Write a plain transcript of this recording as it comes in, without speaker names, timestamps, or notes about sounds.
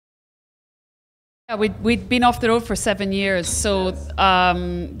Yeah, we'd been off the road for 7 years, so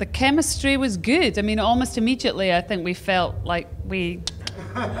the chemistry was good. I mean, almost immediately, I think we felt like we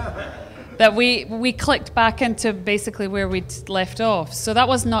clicked back into basically where we'd left off. So that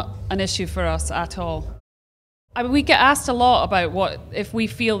was not an issue for us at all. I mean, we get asked a lot about what if we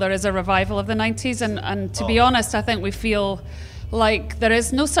feel there is a revival of the 90s, and to be honest, I think we feel like there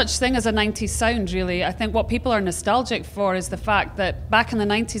is no such thing as a 90s sound, really. I think what people are nostalgic for is the fact that back in the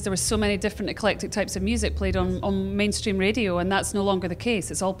 90s there were so many different eclectic types of music played on mainstream radio, and that's no longer the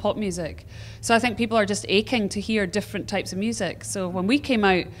case. It's all pop music. So I think people are just aching to hear different types of music. So when we came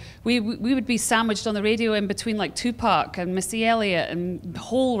out, we would be sandwiched on the radio in between like Tupac and Missy Elliott and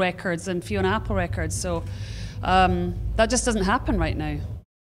Hole records and Fiona Apple records. So that just doesn't happen right now.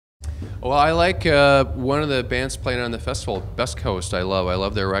 Well, I like one of the bands playing on the festival, Best Coast. I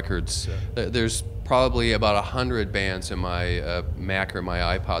love their records. There's probably about 100 bands in my Mac or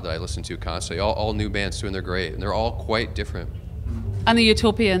my iPod that I listen to constantly. All new bands too, and they're great, and they're all quite different. And the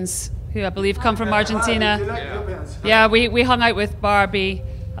Utopians, who I believe come from Argentina. Yeah, we hung out with Barbie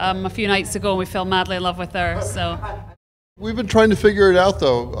a few nights ago, and we fell madly in love with her. So. We've been trying to figure it out,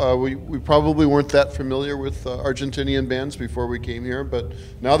 though. We probably weren't that familiar with Argentinian bands before we came here, but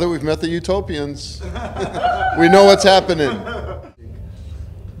now that we've met the Utopians, we know what's happening.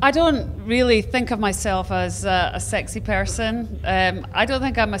 I don't really think of myself as a sexy person. I don't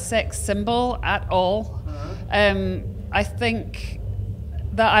think I'm a sex symbol at all. I think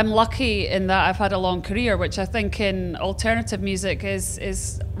that I'm lucky in that I've had a long career, which I think in alternative music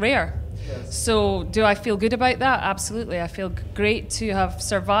is rare. Yes. So do I feel good about that? Absolutely. I feel great to have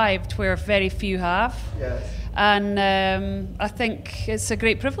survived where very few have. Yes. And I think it's a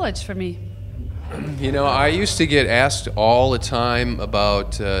great privilege for me. You know, I used to get asked all the time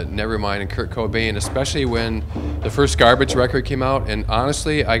about Nevermind and Kurt Cobain, especially when the first Garbage record came out, and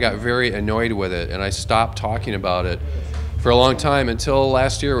honestly, I got very annoyed with it, and I stopped talking about it for a long time until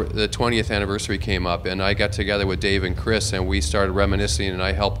last year, the 20th anniversary came up, and I got together with Dave and Chris, and we started reminiscing, and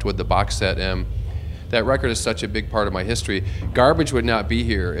I helped with the box set, and that record is such a big part of my history. Garbage would not be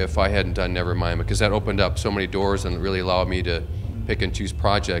here if I hadn't done Nevermind, because that opened up so many doors and really allowed me to pick and choose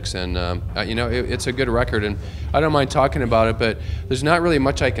projects, and you know, it's a good record, and I don't mind talking about it, but there's not really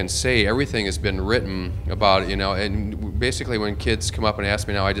much I can say. Everything has been written about it, you know, and basically when kids come up and ask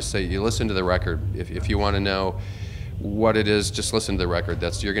me now, I just say, you listen to the record. If you want to know what it is, just listen to the record.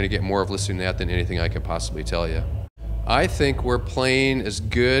 You're going to get more of listening to that than anything I could possibly tell you. I think we're playing as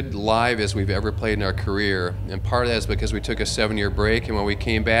good live as we've ever played in our career, and part of that is because we took a 7-year break, and when we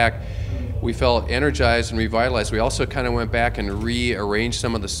came back, we felt energized and revitalized. We also kind of went back and rearranged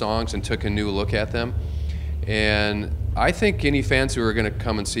some of the songs and took a new look at them. And I think any fans who are going to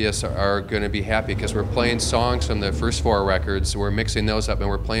come and see us are going to be happy, because we're playing songs from the first 4 records. We're mixing those up,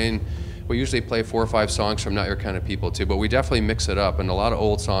 and we usually play 4 or 5 songs from Not Your Kind of People too, but we definitely mix it up, and a lot of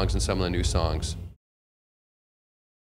old songs and some of the new songs.